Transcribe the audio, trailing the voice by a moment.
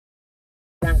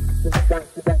So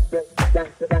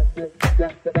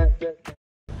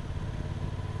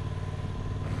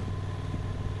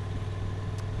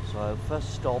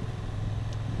first stop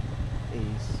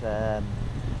is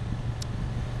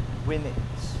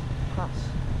Winnets Pass.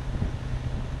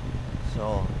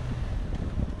 So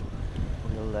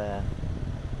we'll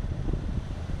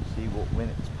see what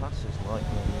Winnets Pass is like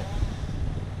here.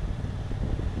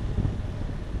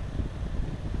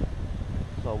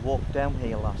 So I walked down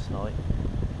here last night,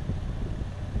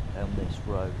 down this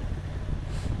road,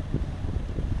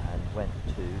 and went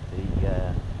to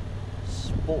the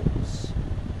Sportsman's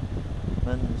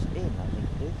Inn, I think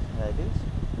it is. It is.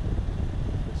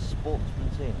 The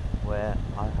Sportsman's Inn, where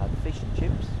I had fish and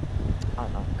chips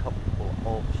and a couple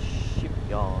of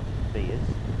shipyard beers.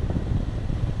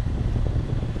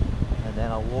 And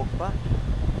then I walked back.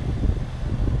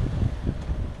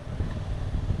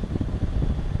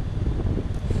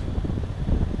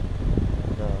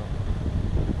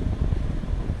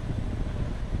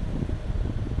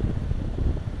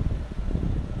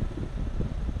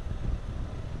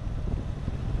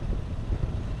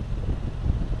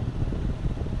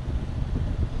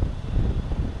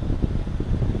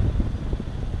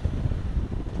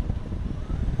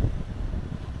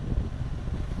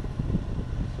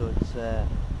 So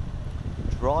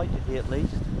it's dry today at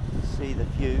least, to see the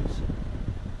views.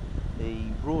 The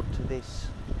road to this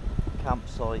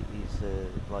campsite is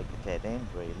like a dead end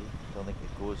really, don't think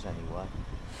it goes anywhere.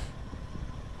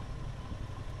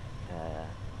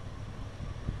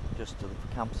 Just to the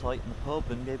campsite and the pub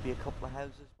and maybe a couple of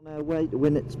houses. On our way to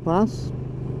Winnets Pass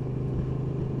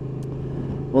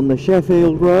on the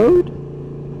Sheffield Road,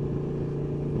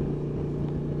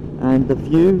 and the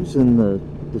views and the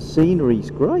scenery's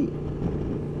great.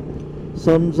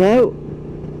 Sun's out.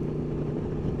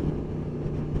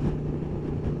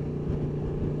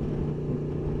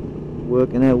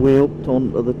 Working our way up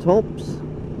onto the tops.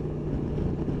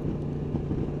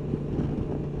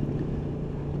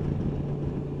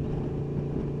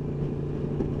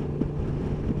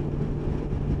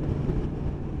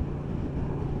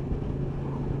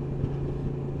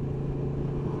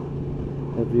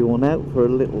 Everyone out for a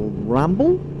little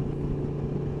ramble.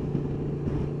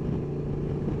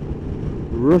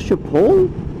 Russia Pole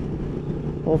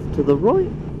off to the right.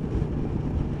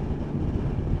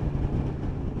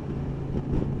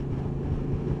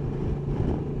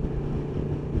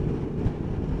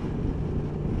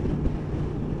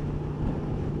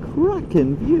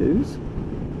 Cracking views.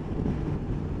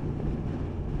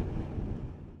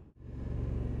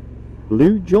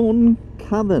 Blue John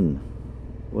Cavern,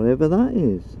 whatever that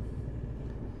is.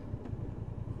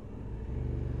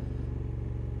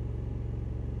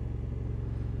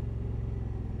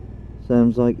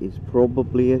 Sounds like it's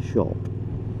probably a shop.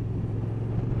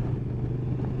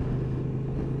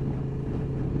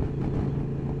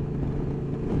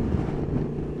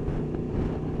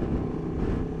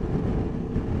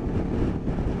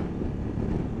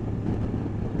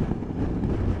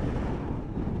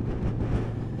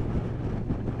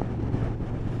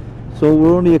 So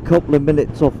we're only a couple of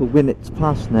minutes off of Winnets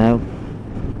Pass now.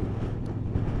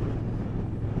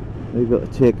 We've got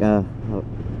to take a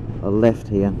left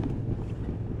here.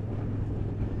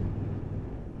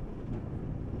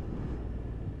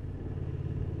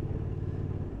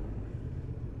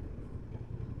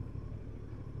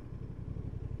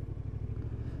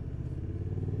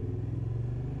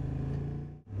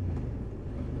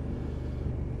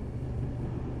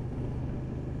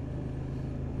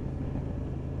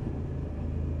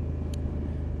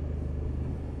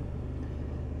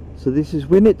 So this is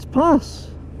Winnets Pass.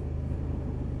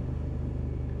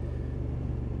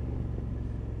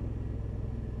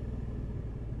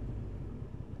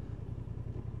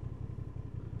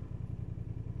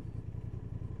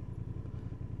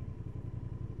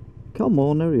 Come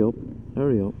on, hurry up,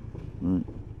 hurry up. Right.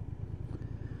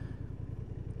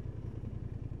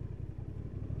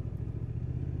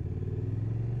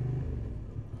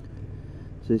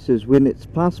 So this is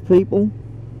Winnets Pass, people.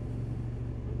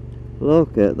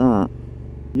 Look at that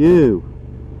view.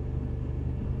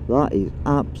 That is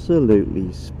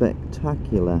absolutely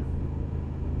spectacular.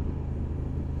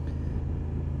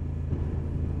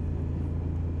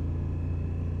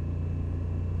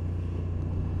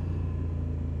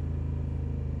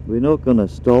 We're not going to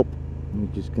stop, we're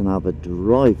just going to have a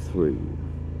drive through.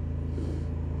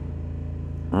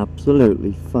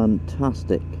 Absolutely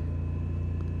fantastic.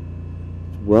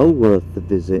 It's well worth the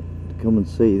visit to come and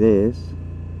see this.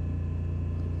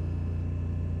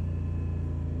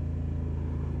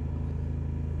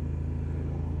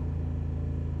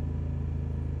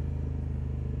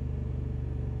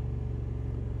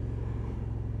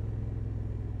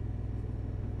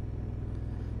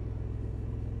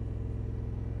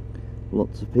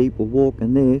 Lots of people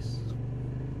walking this.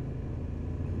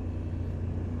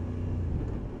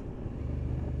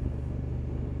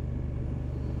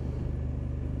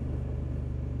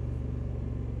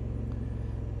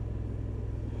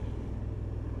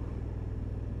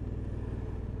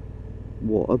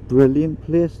 What a brilliant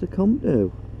place to come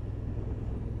to.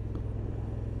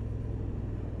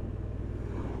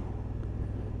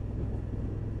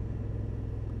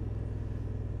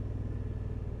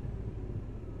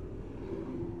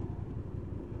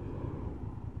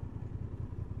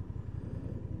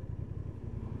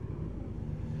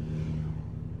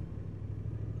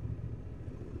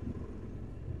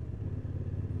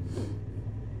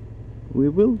 We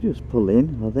will just pull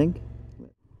in, I think.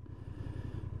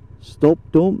 Stop,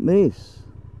 don't miss.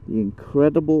 The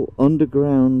incredible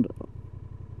underground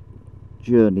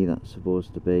journey that's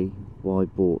supposed to be by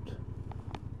boat.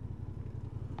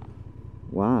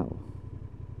 Wow.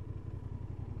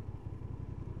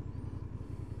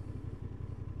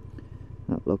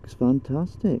 That looks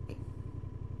fantastic.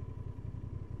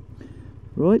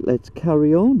 Right, let's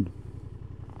carry on.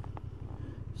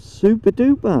 Super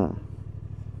duper.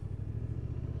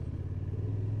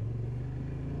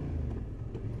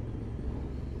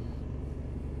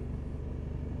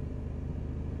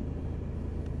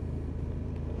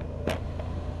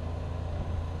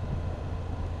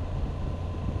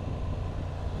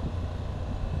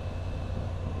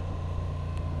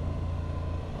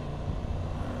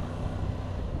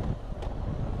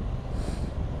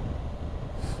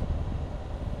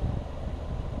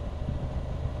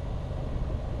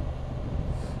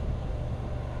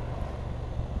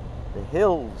 The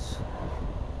hills,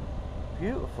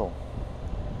 beautiful.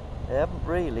 They haven't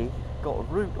really got a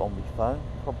route on my phone,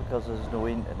 probably because there's no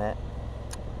internet,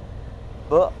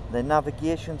 but the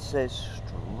navigation says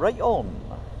straight on,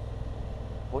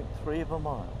 0.3 of a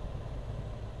mile.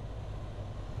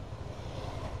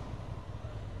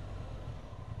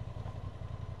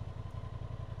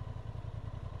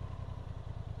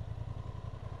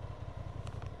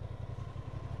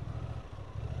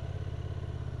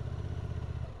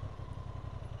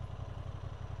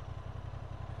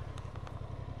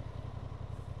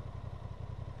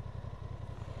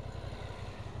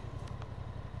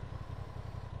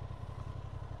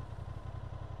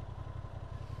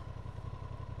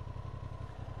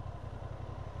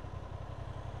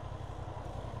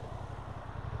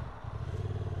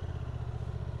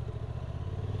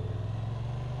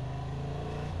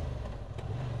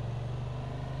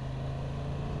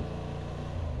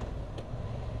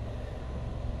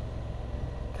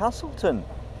 Castleton,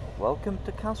 welcome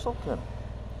to Castleton.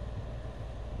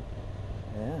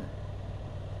 Yeah.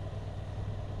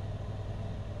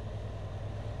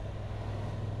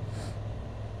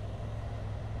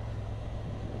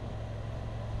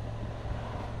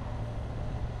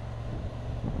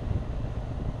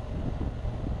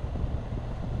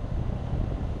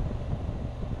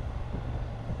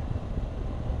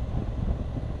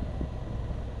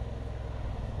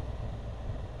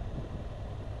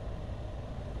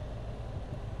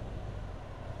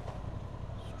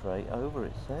 Straight over,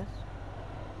 it says.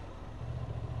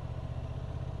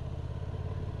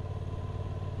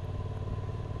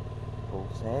 Paul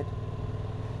said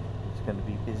it's going to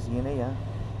be busy in here.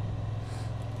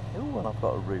 Oh, and I've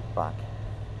got a route back.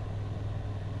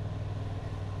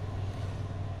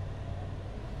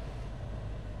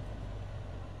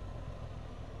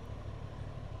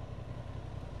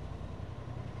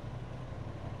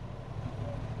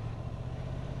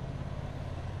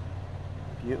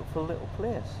 Beautiful little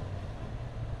place.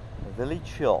 A village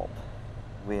shop.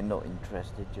 We're not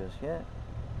interested just yet.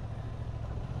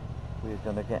 We're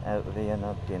going to get out of here and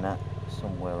have dinner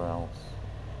somewhere else.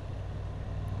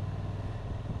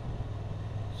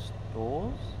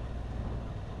 Stores.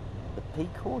 The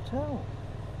Peak Hotel.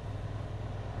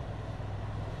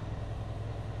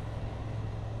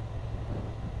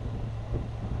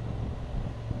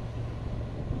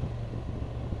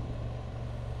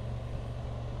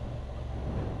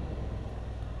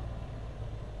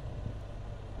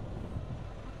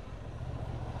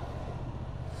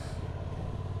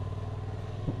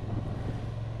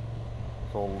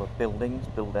 All the buildings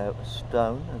built out of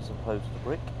stone as opposed to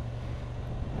brick.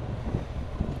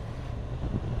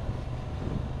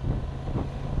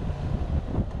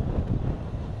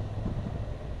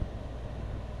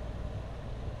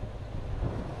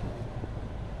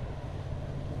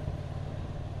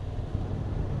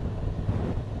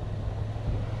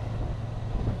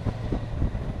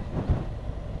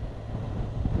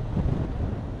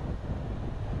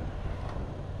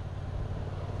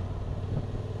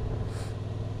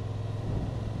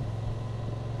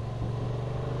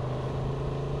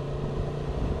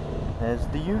 There's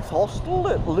the youth hostel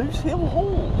at Loose Hill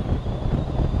Hall.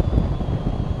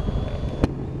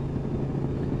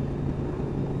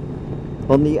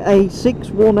 On the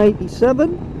A6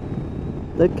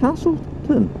 187, the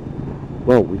Castleton.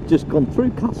 Well, we've just gone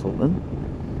through Castleton.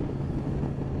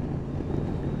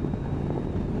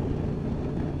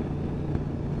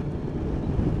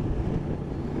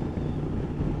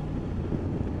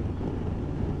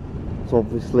 It's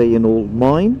obviously an old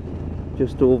mine,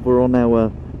 just over on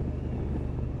our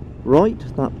right,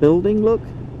 that building, look.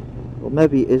 Or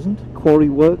maybe it isn't, Quarry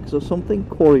Works or something,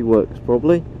 Quarry Works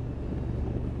probably.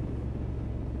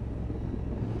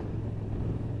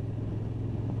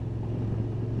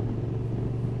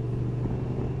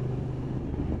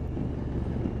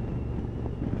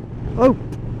 Hope.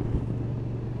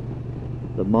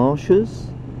 The Marshes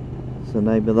is the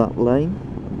name of that lane,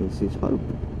 and this is Hope.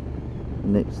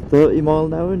 And it's 30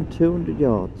 miles an hour and 200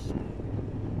 yards,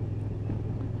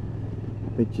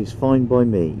 which is fine by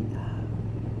me.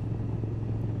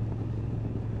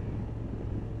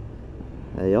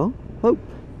 There you are, Hope.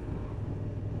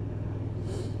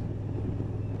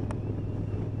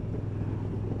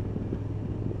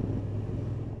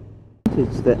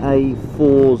 It's the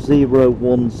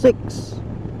A4016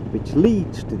 which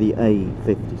leads to the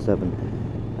A57,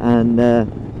 and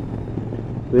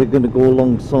we're going to go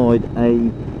alongside a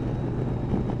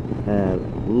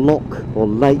lock or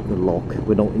lake lock.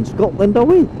 We're not in Scotland, are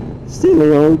we?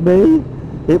 Silly old me.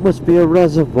 It must be a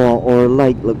reservoir or a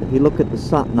lake. Look, if you look at the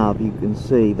sat nav, you can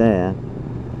see there.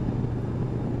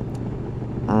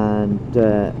 And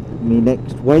my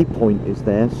next waypoint is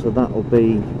there, so that'll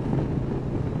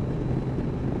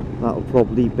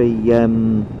probably be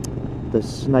the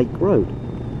Snake Road.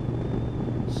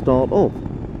 Start off.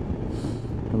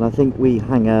 And I think we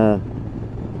hang a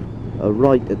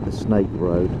right at the Snake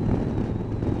Road,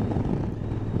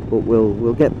 but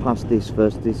we'll get past this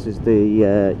first. This is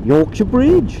the Yorkshire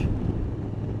Bridge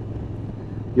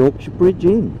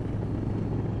Inn.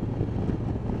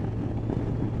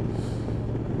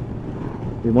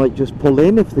 We might just pull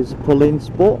in if there's a pull-in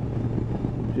spot.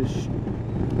 Just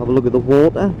have a look at the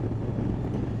water,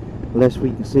 unless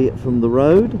we can see it from the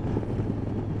road.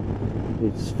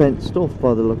 It's fenced off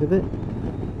by the look of it.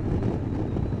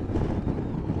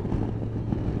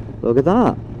 Look at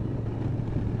that.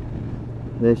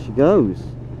 There she goes.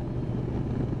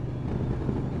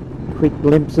 Quick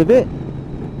glimpse of it.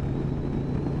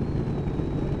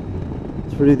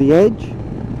 Through the edge.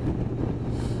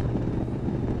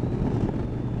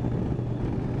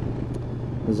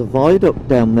 There's a viaduct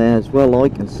down there as well, I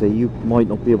can see. You might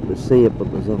not be able to see it,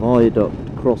 but there's a viaduct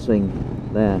crossing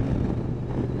there.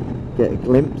 Get a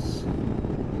glimpse.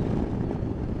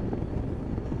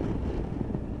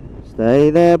 Stay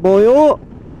there, boy. Oh!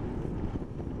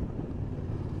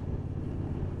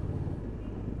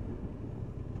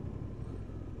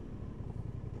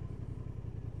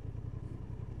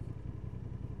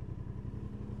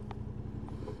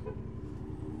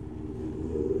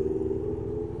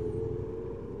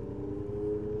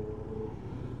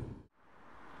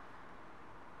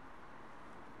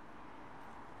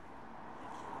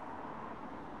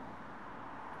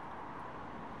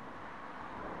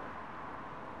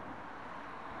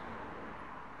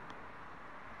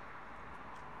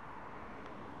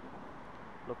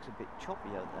 Looks a bit choppy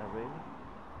out there, really.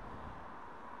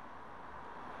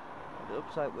 It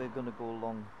looks like we're going to go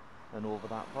along and over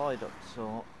that viaduct,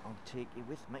 so I'll take you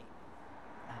with me.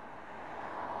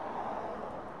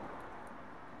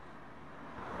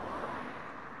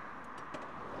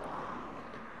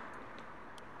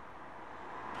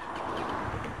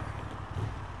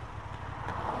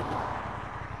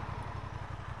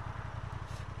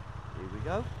 Here we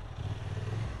go.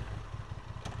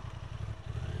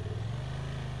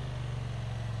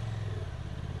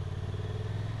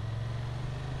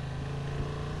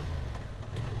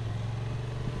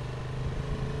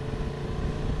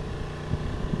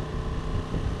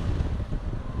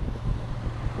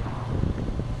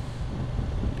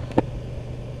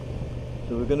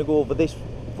 So we're going to go over this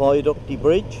viaducty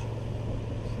bridge.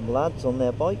 Some lads on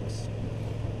their bikes.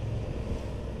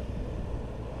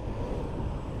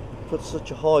 Put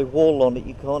such a high wall on it,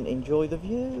 you can't enjoy the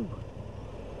view.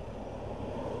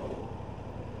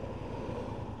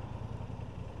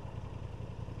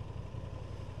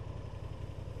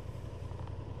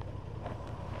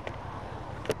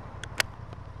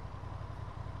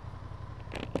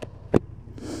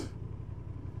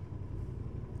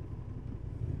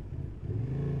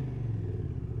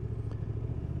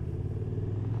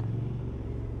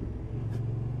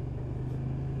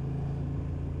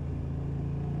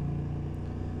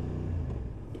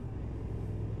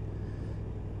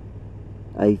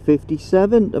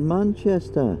 A57 to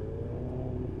Manchester.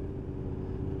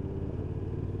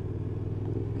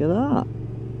 Look at that.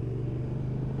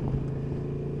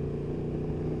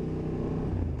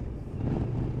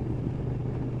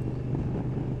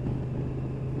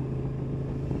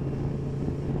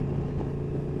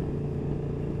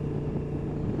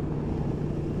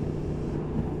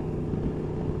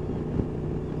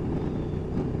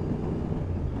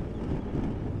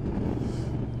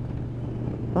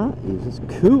 That is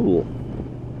cool.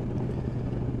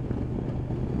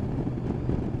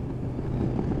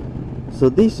 So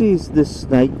this is the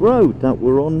Snake Road that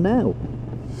we're on now.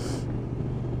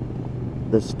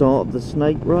 The start of the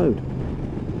Snake Road.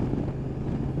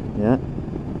 Yeah.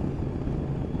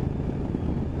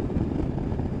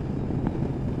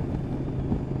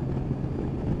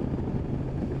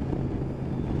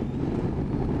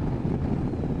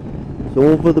 So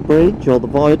over the bridge or the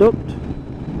viaduct.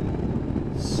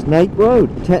 Snake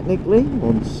Road, technically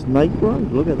on Snake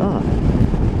Road. Look at that.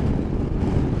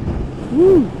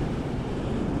 Woo!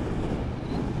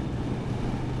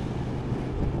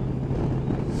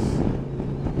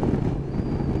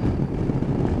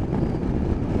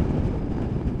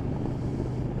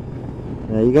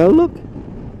 There you go, look.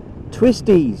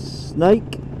 Twisties,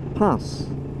 Snake Pass.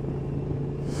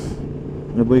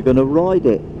 And we're going to ride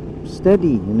it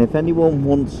steady. And if anyone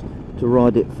wants to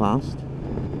ride it fast,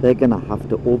 they're going to have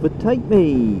to overtake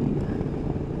me.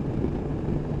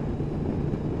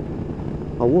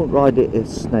 I won't ride it at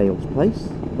snail's pace,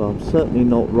 but I'm certainly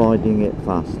not riding it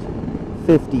fast.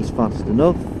 50's fast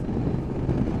enough.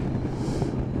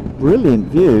 Brilliant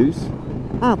views.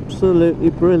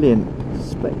 Absolutely brilliant.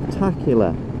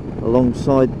 Spectacular.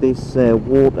 Alongside this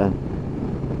water.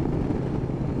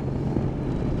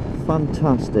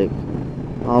 Fantastic.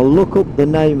 I'll look up the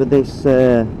name of this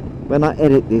when I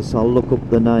edit this. I'll look up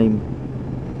the name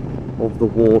of the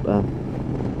water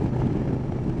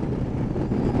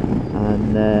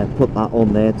and put that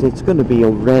on there. It's going to be a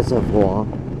reservoir,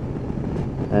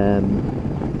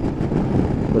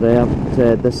 but I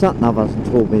haven't, the sat-nav hasn't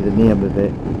told me the name of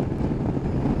it.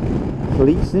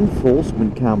 Police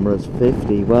enforcement cameras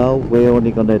 50. Well, we're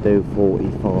only going to do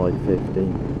 45, 50.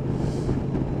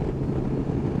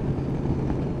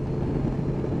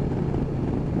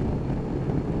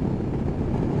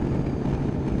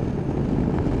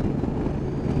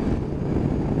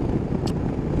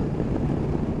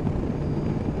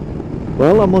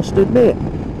 Well, I must admit,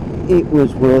 it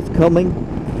was worth coming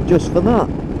just for that.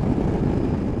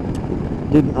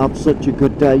 Didn't have such a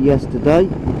good day yesterday.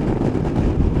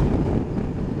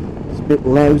 It's a bit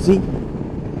lousy,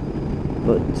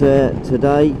 but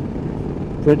today,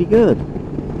 pretty good.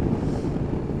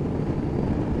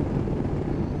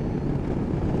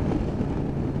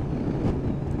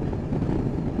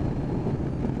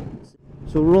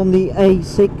 So we're on the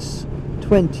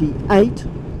A628.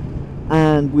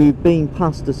 And we've been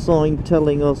past a sign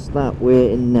telling us that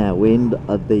we're now in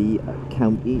the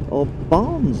county of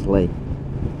Barnsley.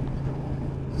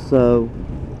 So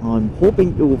I'm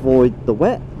hoping to avoid the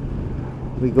wet.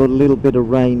 We got a little bit of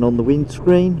rain on the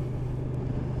windscreen,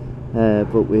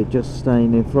 but we're just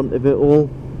staying in front of it all.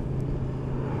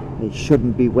 It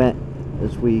shouldn't be wet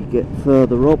as we get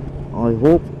further up, I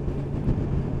hope.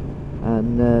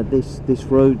 And this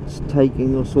road's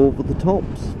taking us over the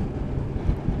tops.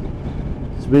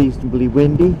 It's reasonably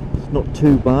windy, it's not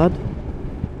too bad.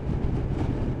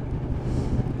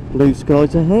 Blue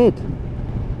skies ahead.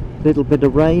 Little bit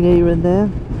of rain here and there.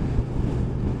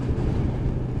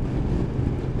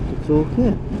 It's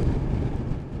okay.